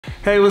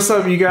Hey, what's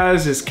up you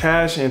guys? It's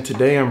Cash and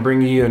today I'm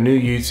bringing you a new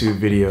YouTube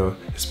video.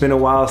 It's been a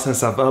while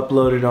since I've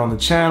uploaded on the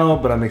channel,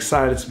 but I'm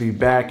excited to be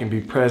back and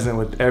be present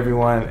with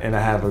everyone, and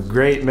I have a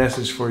great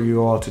message for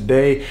you all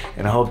today,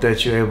 and I hope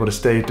that you're able to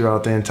stay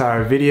throughout the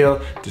entire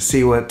video to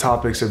see what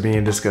topics are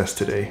being discussed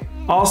today.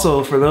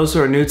 Also, for those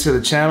who are new to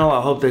the channel,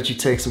 I hope that you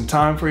take some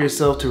time for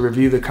yourself to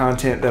review the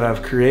content that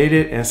I've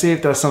created and see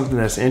if that's something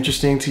that's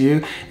interesting to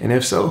you, and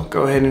if so,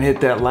 go ahead and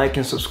hit that like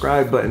and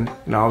subscribe button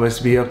and always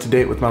be up to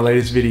date with my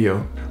latest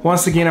video.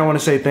 Once again, I want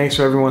to say thanks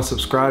for everyone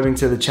subscribing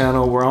to the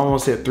channel. We're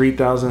almost at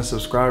 3,000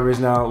 subscribers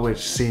now, which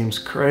seems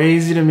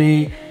crazy to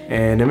me,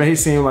 and it may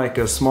seem like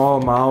a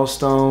small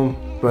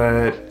milestone,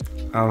 but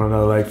I don't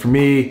know, like for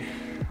me,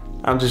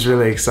 I'm just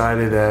really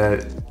excited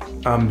that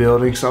I'm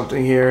building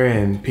something here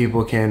and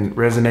people can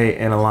resonate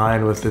and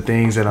align with the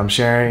things that I'm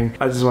sharing.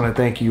 I just want to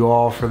thank you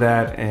all for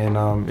that,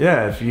 and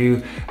yeah, if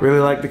you really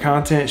like the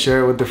content,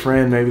 share it with a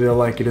friend, maybe they'll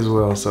like it as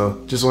well.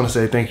 So just want to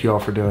say thank you all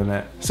for doing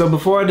that. So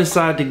before I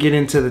decide to get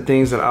into the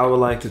things that I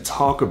would like to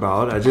talk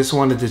about, I just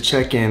wanted to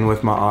check in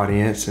with my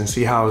audience and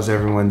see how is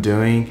everyone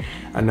doing.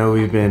 I know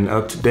we've been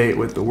up to date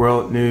with the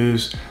world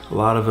news. A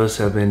lot of us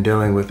have been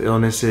dealing with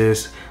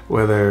illnesses,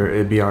 whether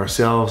it be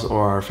ourselves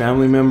or our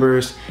family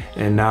members,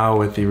 and now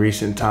with the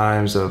recent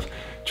times of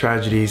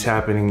tragedies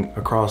happening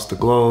across the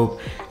globe,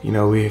 you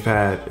know, we've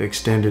had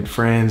extended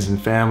friends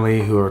and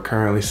family who are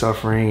currently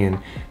suffering and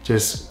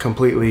just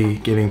completely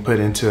getting put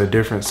into a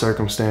different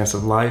circumstance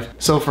of life.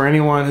 So for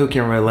anyone who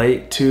can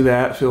relate to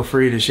that, feel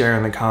free to share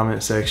in the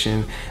comment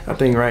section. I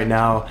think right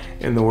now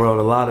in the world,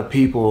 a lot of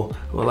people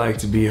would like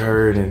to be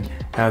heard and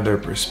have their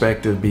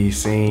perspective be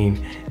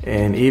seen.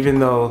 And even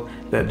though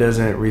that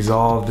doesn't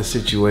resolve the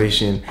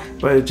situation,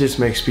 but it just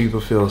makes people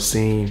feel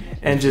seen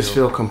and just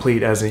feel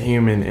complete as a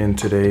human in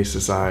today's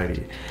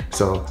society.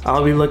 So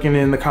I'll be looking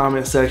in the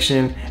comment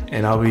section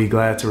and I'll be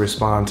glad to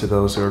respond to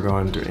those who are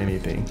going through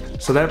anything.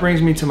 So that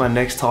brings me to my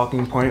next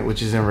talking point,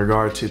 which is in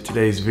regard to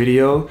today's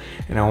video.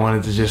 And I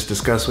wanted to just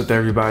discuss with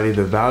everybody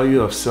the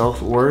value of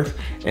self-worth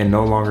and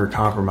no longer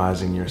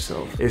compromising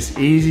yourself. It's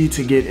easy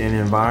to get in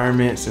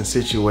environments and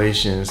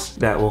situations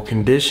that will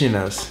condition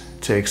us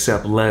to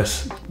accept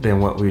less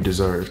than what we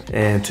deserve.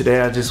 And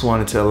today I just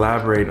wanted to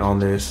elaborate on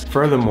this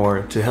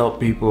furthermore to help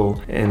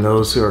people and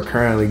those who are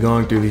currently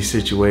going through these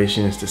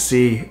situations to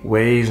see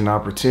ways and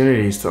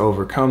opportunities to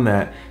overcome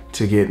that,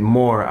 to get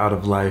more out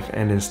of life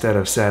and instead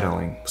of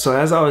settling. So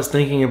as I was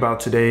thinking about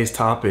today's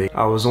topic,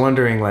 I was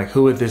wondering like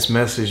who would this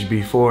message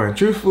be for? And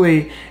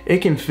truthfully,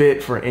 it can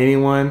fit for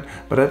anyone,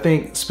 but I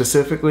think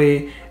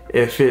specifically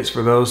it fits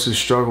for those who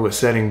struggle with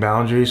setting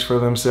boundaries for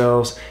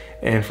themselves,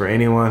 and for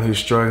anyone who's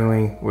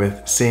struggling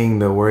with seeing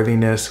the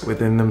worthiness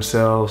within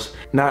themselves,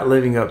 not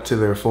living up to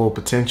their full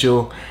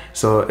potential.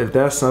 So if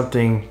that's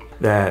something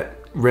that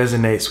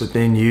resonates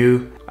within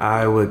you,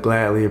 I would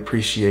gladly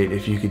appreciate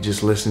if you could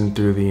just listen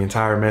through the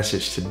entire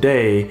message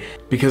today,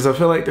 because I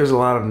feel like there's a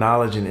lot of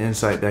knowledge and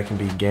insight that can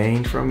be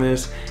gained from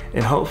this,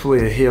 and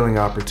hopefully a healing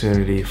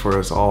opportunity for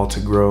us all to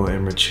grow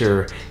and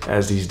mature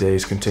as these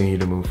days continue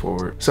to move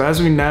forward. So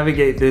as we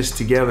navigate this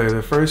together,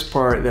 the first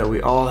part that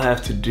we all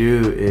have to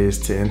do is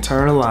to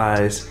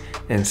internalize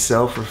and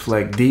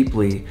self-reflect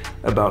deeply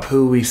about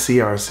who we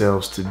see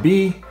ourselves to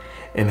be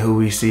and who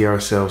we see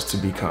ourselves to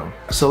become.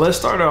 So let's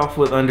start off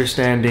with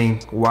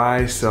understanding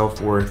why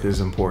self-worth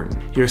is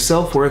important. Your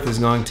self-worth is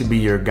going to be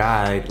your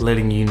guide,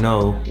 letting you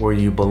know where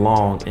you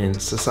belong in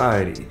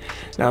society.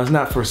 Now, it's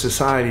not for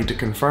society to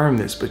confirm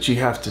this, but you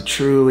have to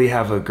truly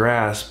have a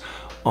grasp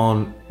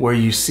on where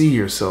you see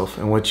yourself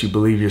and what you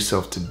believe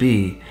yourself to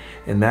be.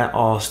 And that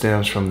all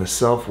stems from the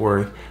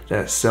self-worth,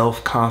 that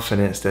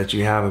self-confidence that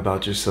you have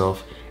about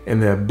yourself and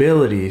the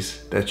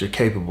abilities that you're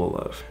capable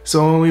of.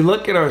 So when we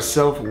look at our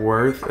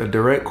self-worth, a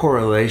direct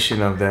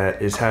correlation of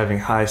that is having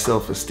high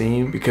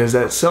self-esteem, because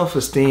that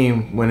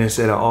self-esteem, when it's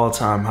at an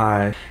all-time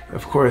high,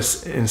 of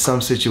course, in some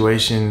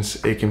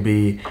situations, it can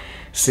be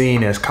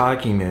seen as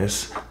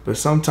cockiness, but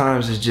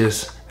sometimes it's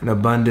just an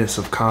abundance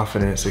of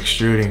confidence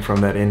extruding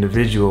from that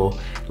individual,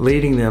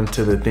 leading them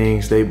to the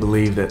things they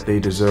believe that they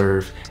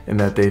deserve and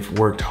that they've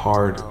worked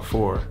hard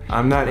for.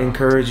 I'm not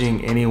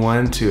encouraging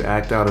anyone to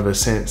act out of a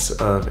sense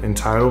of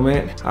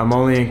entitlement. I'm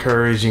only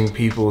encouraging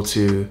people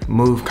to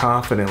move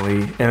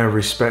confidently in a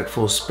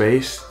respectful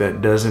space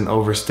that doesn't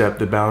overstep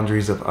the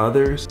boundaries of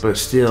others, but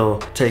still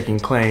taking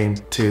claim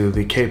to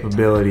the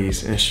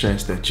capabilities and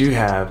strengths that you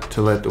have,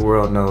 to let the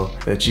world know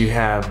that you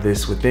have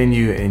this within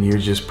you and you're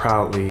just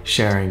proudly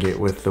sharing it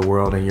with the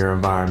world and your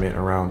environment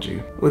around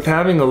you. With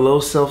having a low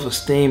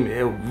self-esteem,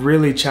 it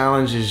really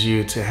challenges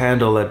you to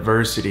handle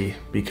adversity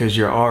because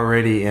you're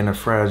already in a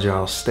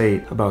fragile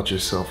state about your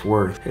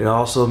self-worth. It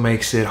also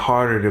makes it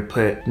harder to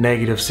put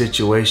negative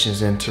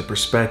situations into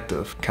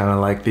perspective, kind of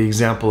like the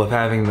example of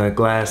having the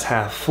glass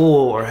half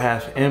full or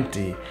half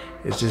empty.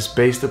 It's just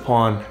based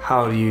upon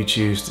how do you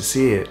choose to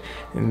see it.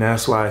 And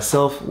that's why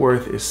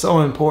self-worth is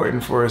so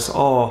important for us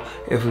all.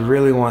 If we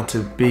really want to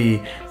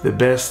be the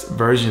best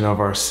version of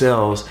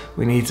ourselves,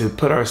 we need to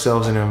put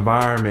ourselves in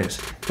environments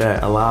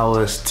that allow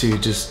us to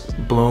just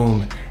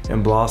bloom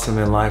and blossom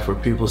in life, where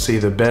people see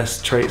the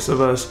best traits of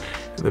us,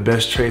 the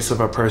best traits of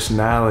our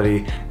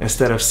personality,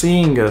 instead of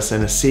seeing us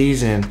in a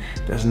season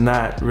that's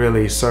not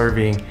really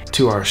serving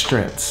to our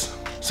strengths.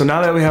 So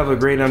now that we have a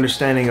great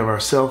understanding of our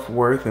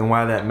self-worth and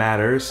why that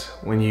matters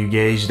when you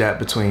gauge that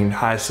between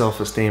high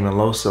self-esteem and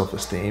low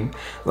self-esteem,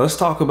 let's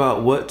talk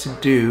about what to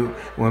do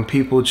when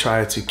people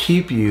try to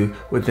keep you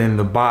within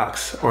the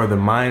box or the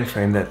mind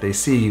frame that they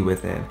see you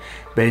within.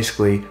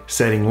 Basically,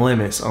 setting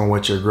limits on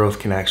what your growth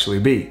can actually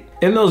be.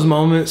 In those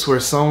moments where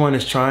someone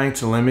is trying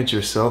to limit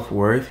your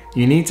self-worth,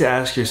 you need to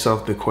ask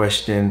yourself the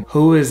question,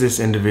 who is this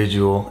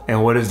individual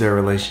and what is their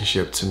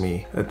relationship to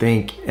me? I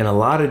think in a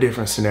lot of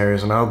different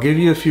scenarios, and I'll give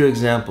you a few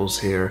examples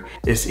here,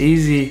 it's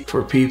easy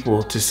for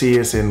people to see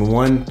us in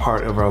one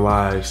part of our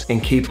lives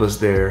and keep us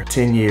there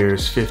 10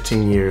 years,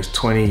 15 years,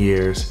 20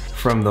 years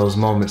from those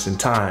moments in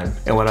time.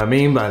 And what I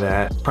mean by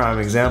that, prime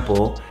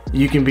example,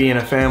 you can be in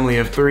a family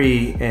of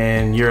 3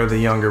 and you're the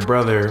younger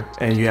brother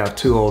and you have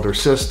 2 older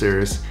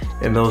sisters,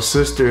 and those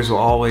sisters will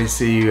always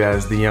see you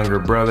as the younger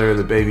brother,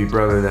 the baby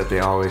brother that they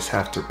always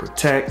have to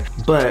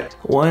protect. But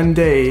one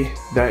day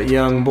that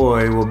young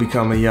boy will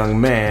become a young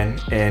man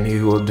and he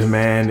will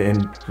demand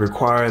and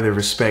require the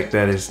respect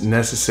that is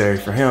necessary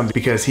for him,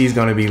 because he's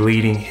going to be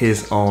leading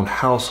his own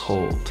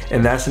household.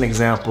 And that's an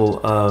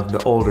example of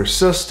the older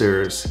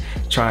sisters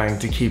trying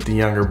to keep the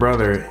younger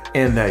brother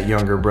in that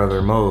younger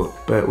brother mode.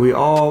 But we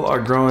all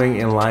are growing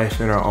in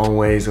life in our own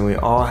ways, and we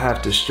all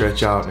have to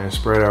stretch out and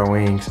spread our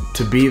wings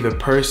to be the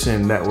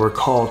person that we're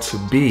called to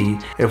be.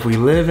 If we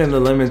live in the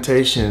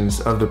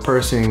limitations of the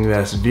person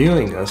that's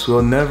viewing us,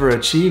 we'll never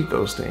achieve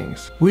those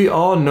things. We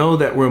all know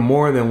that we're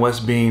more than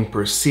what's being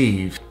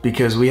perceived,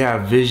 because we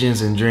have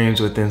visions and dreams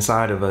within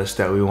inside of us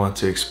that we want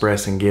to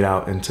express and get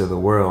out into the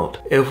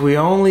world. If we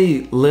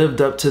only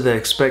lived up to the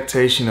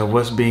expectation of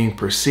what's being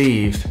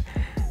perceived,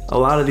 a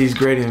lot of these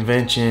great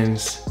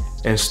inventions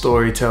and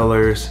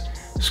storytellers,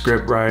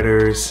 script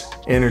writers,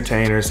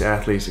 entertainers,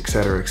 athletes,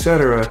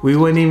 etc., we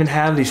wouldn't even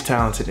have these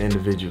talented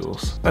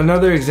individuals.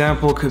 Another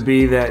example could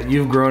be that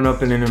you've grown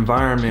up in an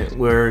environment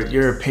where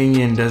your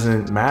opinion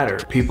doesn't matter.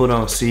 People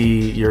don't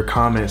see your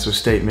comments or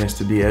statements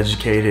to be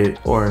educated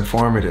or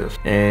informative.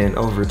 And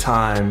over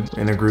time,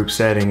 in a group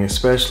setting,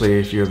 especially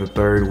if you're the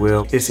third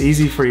wheel, it's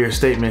easy for your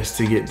statements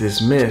to get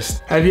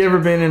dismissed. Have you ever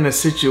been in a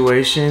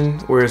situation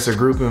where it's a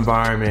group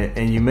environment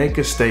and you make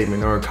a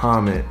statement or a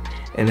comment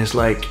and it's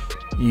like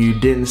you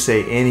didn't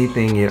say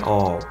anything at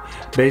all?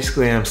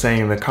 Basically, I'm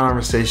saying the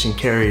conversation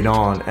carried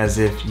on as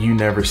if you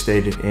never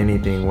stated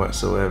anything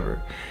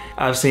whatsoever.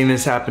 I've seen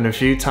this happen a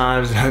few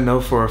times, and I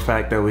know for a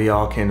fact that we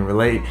all can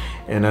relate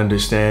and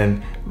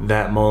understand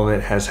that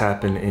moment has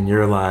happened in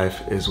your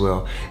life as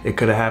well. It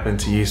could have happened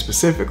to you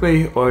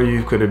specifically, or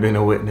you could have been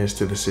a witness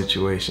to the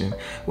situation.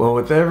 Well,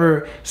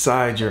 whatever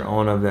side you're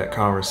on of that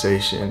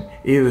conversation,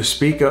 either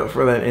speak up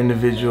for that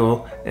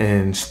individual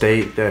and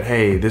state that,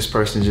 hey, this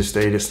person just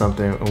stated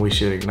something and we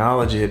should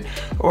acknowledge it,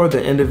 or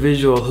the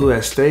individual who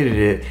has stated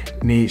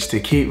it needs to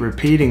keep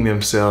repeating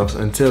themselves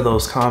until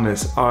those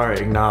comments are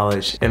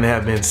acknowledged and they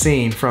have been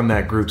seen from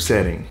that group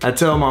setting. I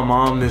tell my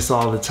mom this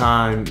all the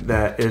time,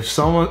 that if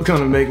someone's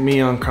gonna make me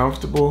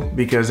uncomfortable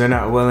because they're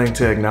not willing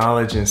to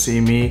acknowledge and see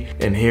me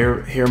and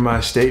hear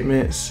my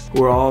statements,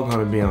 we're all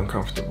gonna be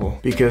uncomfortable,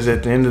 because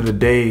at the end of the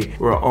day,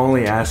 we're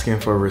only asking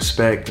for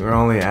respect. We're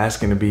only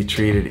asking to be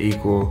treated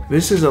equal.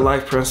 This is a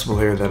life principle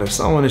here, that if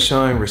someone is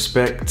showing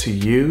respect to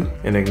you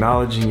and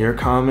acknowledging your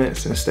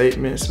comments and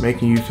statements,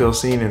 making you feel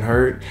seen and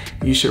heard,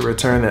 you should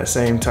return that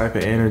same type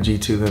of energy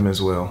to them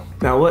as well.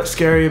 Now, what's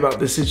scary about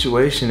this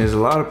situation is a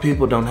lot of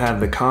people don't have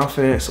the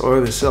confidence or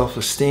the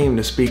self-esteem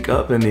to speak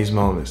up in these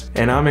moments.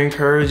 And I'm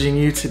encouraging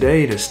you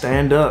today to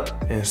stand up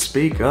and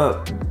speak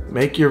up.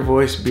 Make your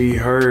voice be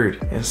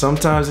heard. And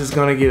sometimes it's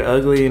gonna get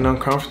ugly and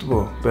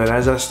uncomfortable. But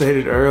as I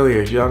stated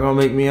earlier, if y'all gonna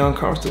make me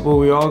uncomfortable,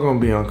 we all gonna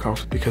be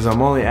uncomfortable, because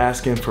I'm only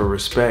asking for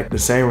respect, the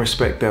same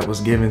respect that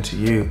was given to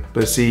you.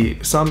 But see,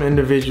 some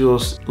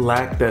individuals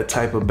lack that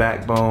type of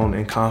backbone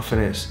and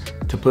confidence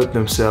to put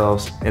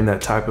themselves in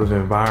that type of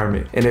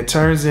environment. And it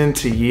turns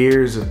into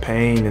years of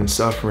pain and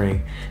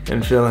suffering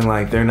and feeling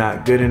like they're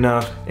not good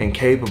enough and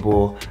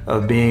capable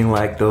of being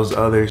like those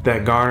others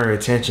that garner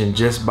attention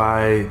just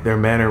by their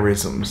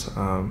mannerisms,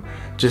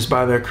 just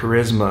by their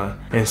charisma.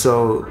 And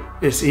so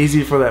it's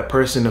easy for that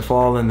person to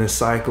fall in this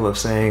cycle of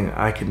saying,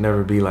 I could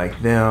never be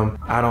like them.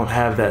 I don't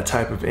have that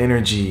type of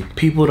energy.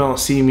 People don't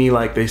see me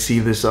like they see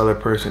this other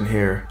person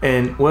here.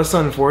 And what's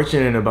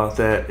unfortunate about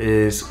that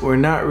is we're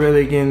not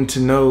really getting to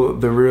know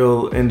the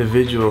real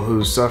individual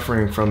who's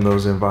suffering from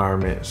those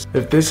environments.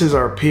 If this is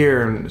our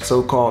peer and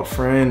so-called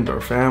friend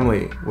or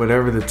family,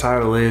 whatever the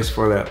title is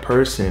for that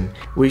person,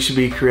 we should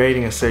be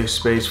creating a safe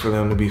space for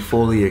them to be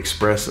fully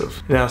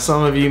expressive. Now,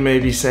 some of you may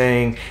be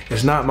saying,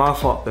 it's not my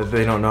fault that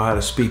they don't know how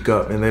to speak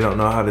up and they don't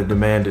know how to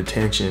demand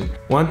attention.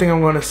 One thing I'm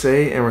going to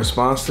say in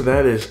response to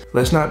that is,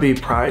 let's not be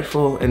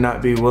prideful and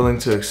not be willing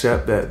to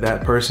accept that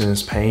that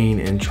person's pain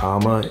and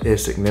trauma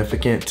is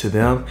significant to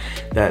them,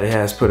 that it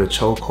has put a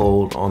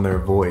chokehold on their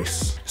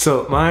voice.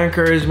 So my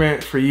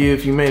encouragement for you,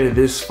 if you made it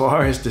this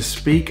far, is to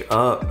speak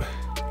up.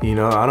 You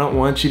know, I don't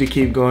want you to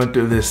keep going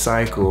through this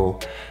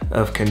cycle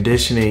of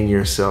conditioning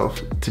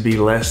yourself to be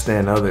less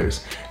than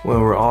others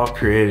when we're all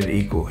created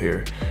equal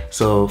here.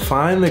 So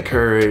find the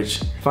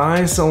courage,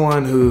 find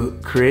someone who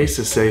creates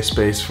a safe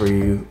space for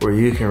you where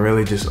you can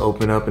really just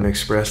open up and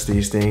express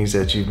these things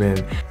that you've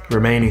been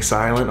remaining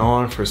silent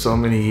on for so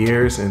many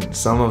years, and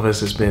some of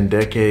us it's been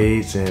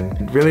decades, and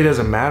it really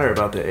doesn't matter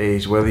about the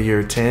age, whether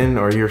you're 10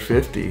 or you're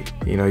 50.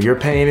 You know, your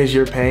pain is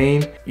your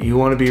pain. You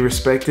want to be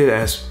respected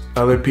as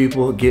other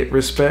people get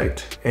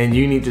respect, and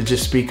you need to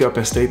just speak up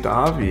and state the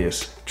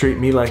obvious. Treat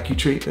me like you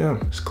treat them.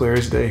 It's clear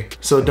as day.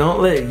 So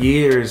don't let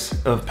years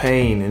of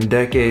pain and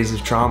decades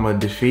of trauma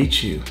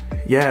defeat you.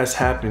 Yeah, it's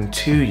happened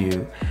to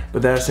you,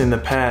 but that's in the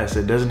past.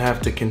 It doesn't have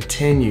to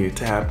continue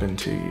to happen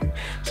to you.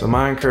 So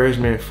my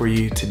encouragement for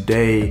you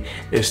today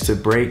is to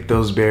break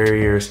those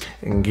barriers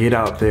and get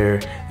out there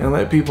and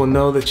let people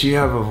know that you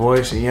have a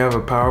voice, and you have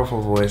a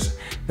powerful voice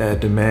that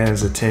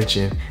demands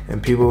attention,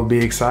 and people will be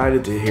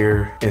excited to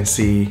hear and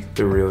see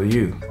the real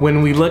you.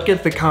 When we look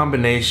at the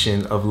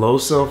combination of low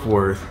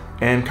self-worth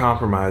and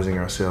compromising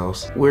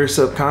ourselves, we're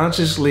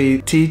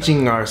subconsciously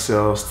teaching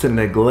ourselves to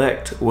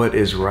neglect what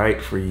is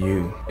right for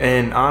you.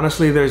 And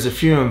honestly, there's a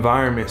few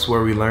environments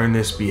where we learn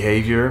this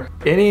behavior.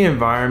 Any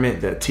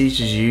environment that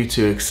teaches you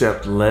to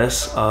accept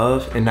less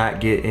of and not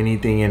get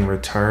anything in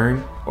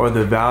return, or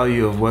the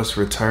value of what's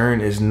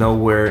returned is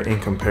nowhere in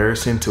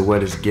comparison to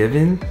what is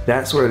given,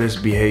 that's where this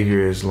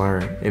behavior is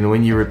learned. And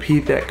when you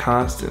repeat that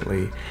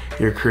constantly,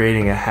 you're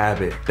creating a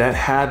habit. That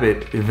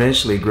habit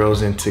eventually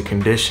grows into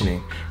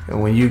conditioning.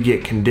 And when you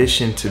get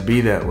conditioned to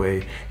be that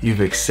way,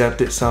 you've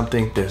accepted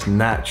something that's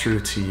not true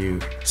to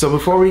you. So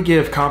before we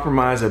give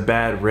compromise a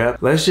bad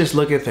rep, let's just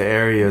look at the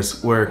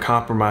areas where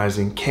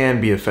compromising can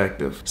be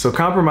effective. So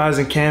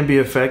compromising can be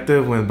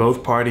effective when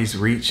both parties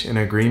reach an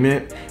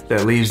agreement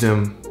that leaves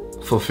them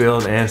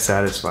fulfilled and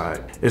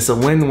satisfied. It's a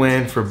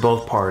win-win for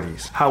both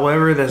parties.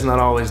 However, that's not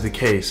always the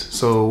case.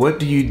 So what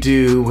do you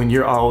do when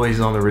you're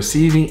always on the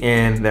receiving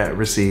end that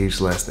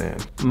receives less than?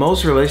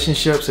 Most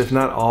relationships, if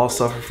not all,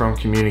 suffer from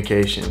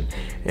communication.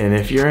 And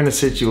if you're in a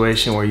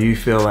situation where you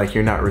feel like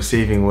you're not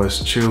receiving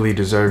what's truly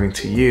deserving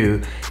to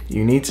you,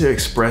 you need to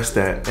express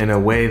that in a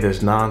way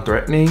that's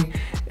non-threatening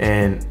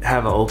and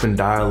have an open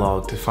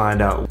dialogue to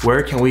find out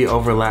where can we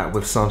overlap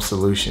with some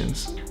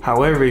solutions.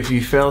 However, if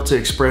you fail to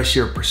express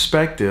your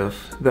perspective,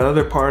 the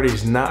other party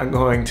is not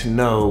going to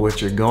know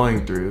what you're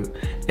going through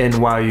and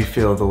why you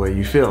feel the way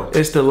you feel.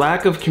 It's the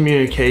lack of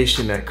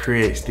communication that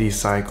creates these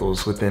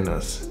cycles within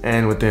us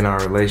and within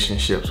our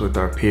relationships with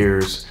our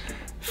peers,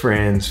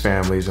 friends,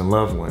 families, and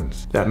loved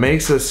ones that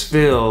makes us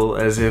feel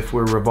as if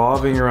we're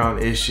revolving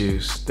around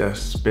issues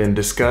that's been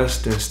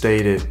discussed and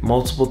stated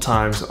multiple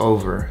times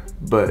over,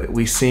 but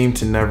we seem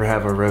to never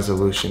have a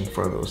resolution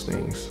for those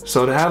things.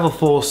 So to have a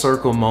full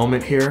circle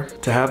moment here,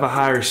 to have a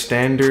higher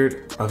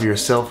standard of your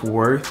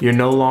self-worth, you're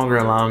no longer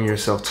allowing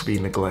yourself to be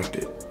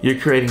neglected. You're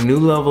creating new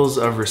levels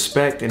of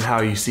respect in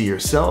how you see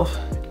yourself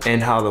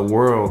and how the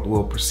world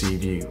will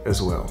perceive you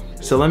as well.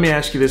 So let me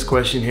ask you this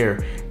question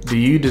here. Do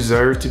you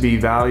deserve to be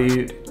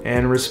valued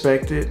and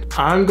respected?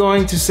 I'm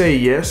going to say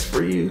yes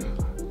for you,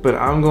 but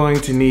I'm going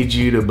to need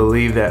you to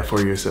believe that for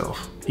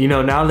yourself. You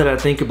know, now that I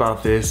think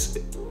about this,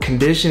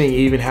 conditioning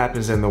even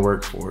happens in the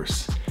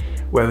workforce.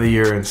 Whether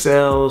you're in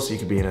sales, you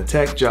could be in a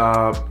tech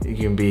job, you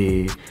can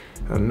be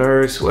a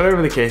nurse,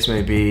 whatever the case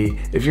may be.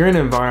 If you're in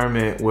an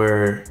environment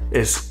where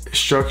it's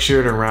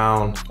structured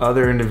around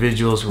other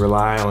individuals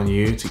rely on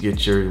you to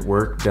get your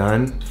work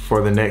done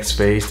for the next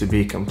phase to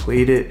be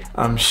completed,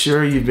 I'm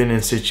sure you've been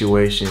in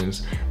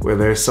situations where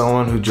there's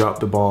someone who dropped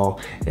the ball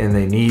and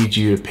they need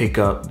you to pick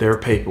up their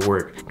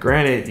paperwork.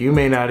 Granted, you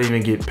may not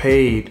even get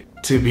paid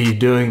to be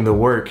doing the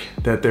work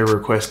that they're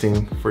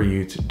requesting for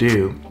you to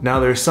do. Now,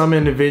 there's some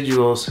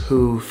individuals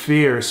who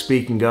fear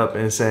speaking up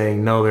and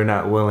saying no, they're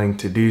not willing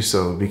to do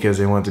so because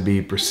they want to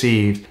be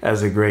perceived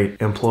as a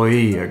great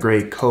employee, a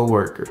great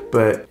coworker.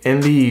 But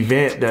in the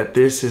event that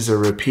this is a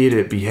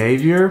repeated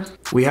behavior,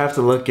 we have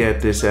to look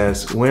at this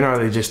as, when are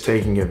they just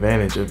taking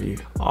advantage of you?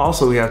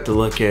 Also, we have to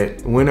look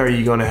at, when are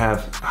you gonna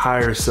have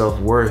higher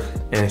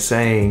self-worth and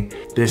saying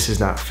this is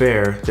not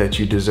fair, that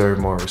you deserve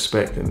more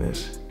respect than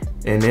this.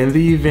 And in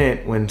the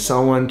event when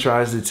someone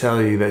tries to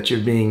tell you that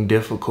you're being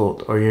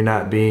difficult or you're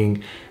not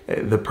being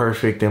the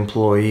perfect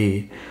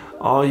employee,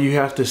 all you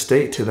have to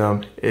state to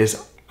them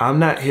is, I'm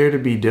not here to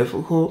be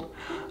difficult.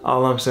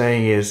 All I'm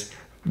saying is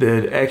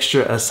the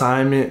extra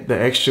assignment, the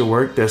extra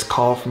work that's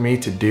called for me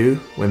to do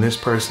when this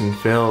person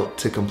failed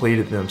to complete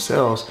it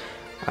themselves,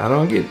 I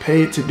don't get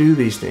paid to do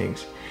these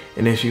things.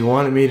 And if you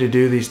wanted me to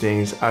do these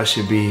things, I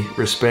should be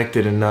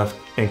respected enough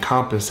and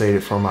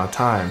compensated for my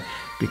time.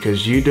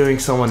 Because you doing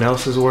someone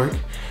else's work,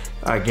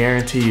 I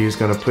guarantee you is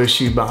gonna push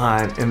you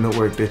behind in the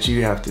work that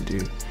you have to do.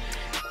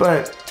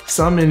 But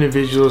Some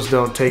individuals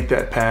don't take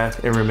that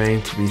path and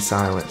remain to be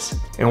silenced.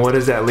 And what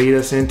does that lead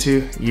us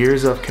into?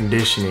 Years of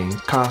conditioning,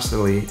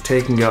 constantly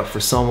taking up for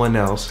someone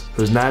else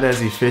who's not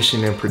as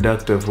efficient and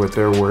productive with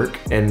their work,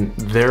 and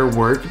their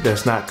work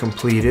that's not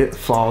completed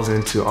falls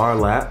into our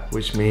lap,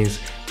 which means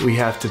we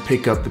have to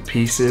pick up the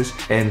pieces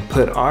and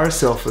put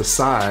ourselves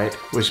aside,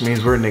 which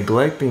means we're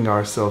neglecting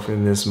ourselves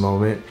in this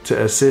moment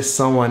to assist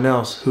someone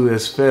else who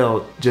has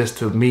failed just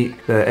to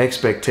meet the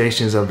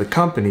expectations of the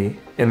company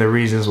and the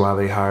reasons why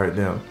they hired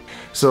them.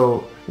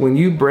 So when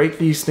you break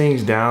these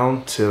things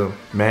down to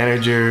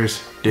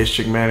managers,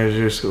 district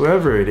managers,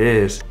 whoever it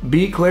is,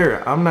 be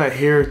clear, I'm not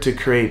here to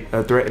create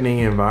a threatening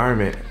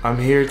environment. I'm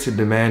here to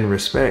demand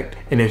respect.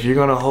 And if you're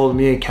gonna hold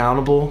me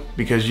accountable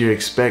because you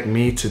expect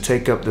me to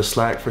take up the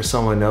slack for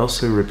someone else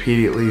who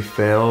repeatedly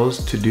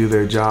fails to do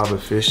their job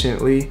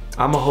efficiently,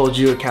 I'm gonna hold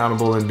you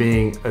accountable in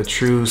being a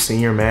true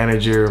senior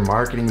manager,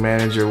 marketing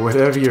manager,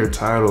 whatever your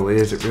title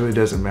is, it really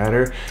doesn't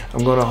matter.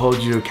 I'm gonna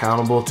hold you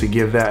accountable to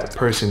give that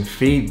person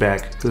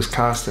feedback who's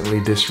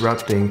constantly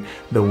disrupting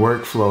the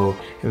workflow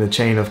and the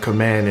chain of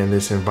command in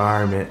this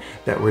environment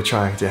that we're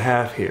trying to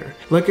have here.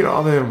 Look at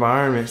all the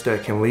environments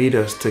that can lead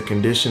us to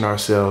condition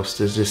ourselves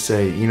to just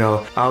say, you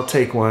know, I'll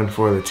take one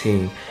for the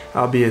team.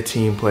 I'll be a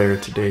team player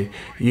today.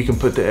 You can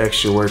put the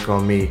extra work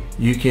on me.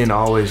 You can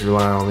always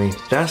rely on me.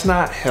 That's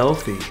not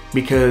healthy,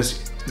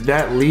 because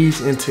that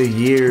leads into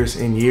years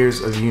and years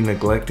of you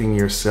neglecting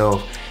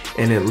yourself,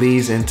 and it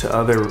leads into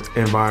other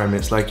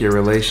environments like your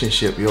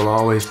relationship. You'll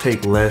always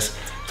take less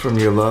from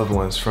your loved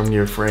ones, from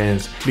your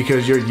friends,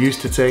 because you're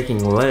used to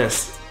taking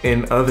less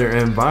in other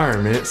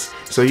environments,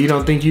 so you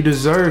don't think you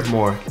deserve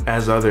more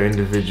as other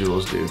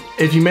individuals do.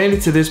 If you made it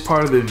to this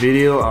part of the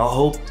video, I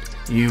hope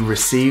you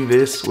receive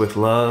this with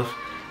love.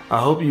 I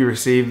hope you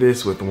receive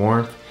this with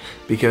warmth,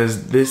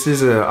 because this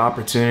is an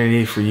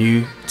opportunity for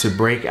you to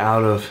break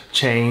out of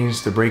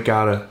chains, to break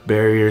out of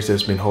barriers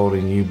that's been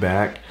holding you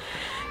back.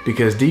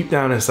 Because deep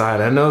down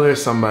inside, I know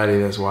there's somebody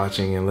that's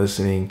watching and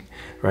listening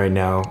right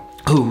now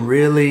who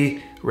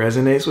really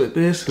resonates with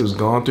this, who's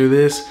gone through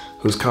this,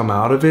 who's come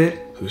out of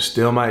it, who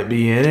still might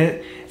be in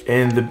it.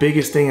 And the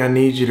biggest thing I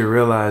need you to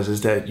realize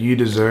is that you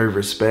deserve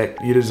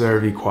respect, you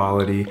deserve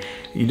equality,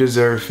 you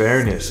deserve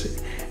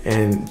fairness.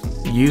 And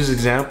use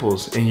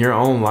examples in your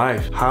own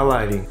life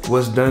highlighting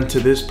what's done to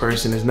this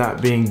person is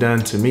not being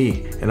done to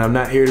me. And I'm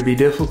not here to be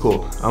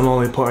difficult. I'm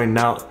only pointing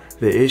out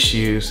the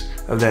issues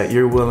of that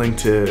you're willing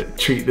to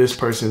treat this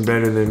person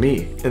better than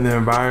me. In the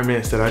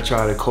environments that I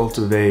try to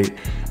cultivate,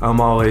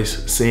 I'm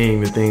always seeing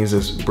the things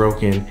that's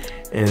broken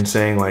and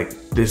saying like,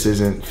 this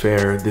isn't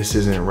fair, this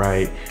isn't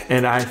right.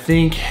 And I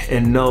think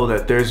and know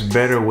that there's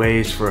better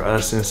ways for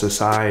us in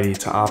society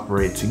to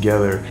operate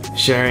together,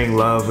 sharing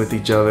love with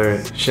each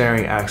other,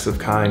 sharing acts of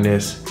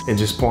kindness, and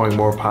just pouring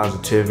more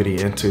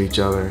positivity into each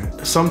other.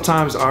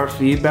 Sometimes our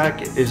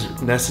feedback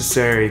is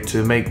necessary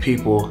to make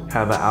people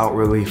have an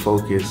outwardly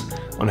focus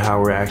on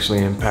how we're actually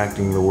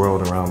impacting the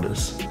world around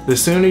us. The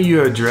sooner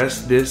you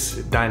address this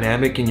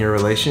dynamic in your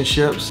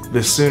relationships,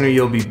 the sooner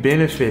you'll be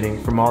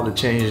benefiting from all the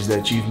changes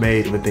that you've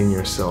made within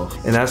yourself.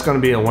 And that's gonna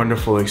be a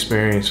wonderful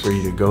experience for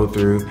you to go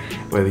through,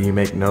 whether you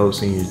make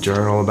notes and you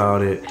journal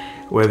about it,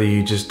 whether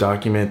you just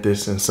document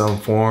this in some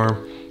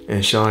form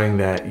and showing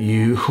that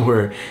you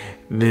were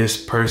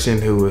this person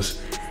who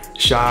was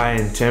shy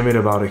and timid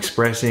about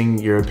expressing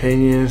your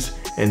opinions,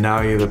 and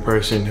now you're the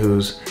person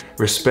who's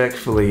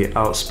respectfully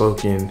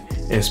outspoken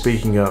and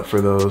speaking up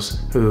for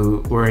those who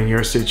were in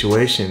your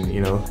situation,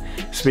 you know,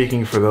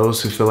 speaking for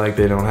those who feel like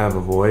they don't have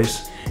a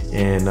voice,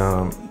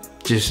 and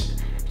just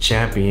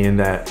champion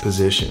that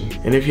position.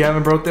 And if you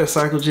haven't broke that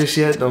cycle just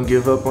yet, don't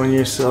give up on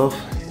yourself.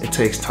 It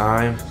takes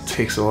time, it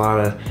takes a lot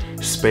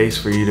of space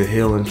for you to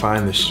heal and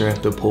find the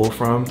strength to pull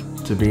from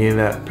to be in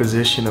that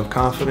position of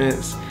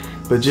confidence.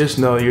 But just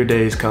know your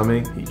day is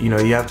coming. You know,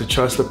 you have to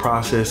trust the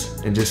process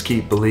and just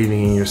keep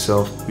believing in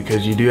yourself,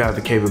 because you do have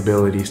the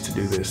capabilities to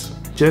do this.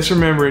 Just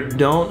remember,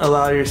 don't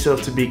allow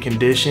yourself to be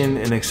conditioned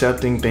in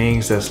accepting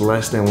things that's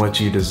less than what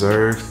you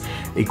deserve.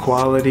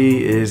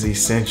 Equality is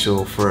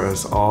essential for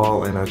us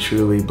all, and I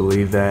truly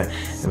believe that,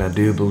 and I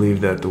do believe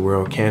that the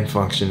world can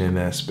function in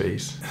that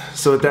space.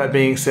 So with that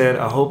being said,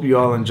 I hope you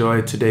all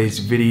enjoyed today's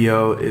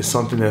video. It's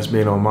something that's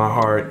been on my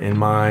heart and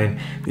mind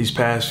these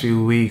past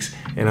few weeks,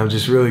 and I'm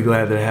just really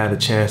glad that I had a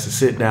chance to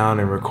sit down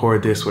and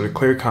record this with a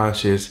clear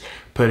conscience,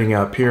 putting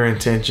out pure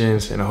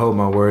intentions, and I hope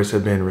my words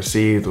have been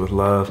received with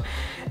love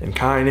and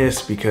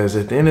kindness, because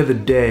at the end of the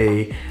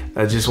day,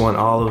 I just want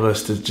all of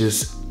us to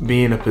just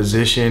be in a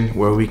position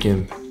where we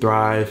can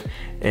thrive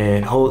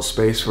and hold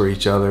space for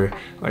each other,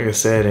 like I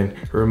said, and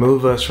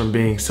remove us from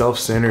being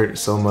self-centered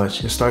so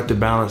much and start to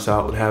balance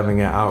out with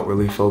having an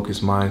outwardly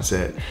focused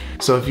mindset.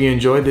 So if you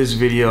enjoyed this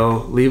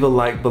video, leave a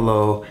like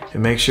below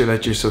and make sure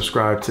that you're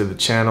subscribed to the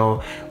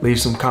channel. Leave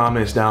some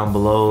comments down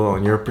below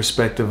on your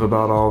perspective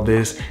about all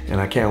this,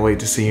 and I can't wait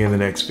to see you in the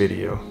next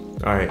video.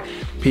 All right,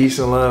 peace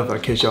and love. I'll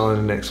catch y'all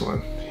in the next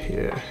one.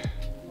 Yeah.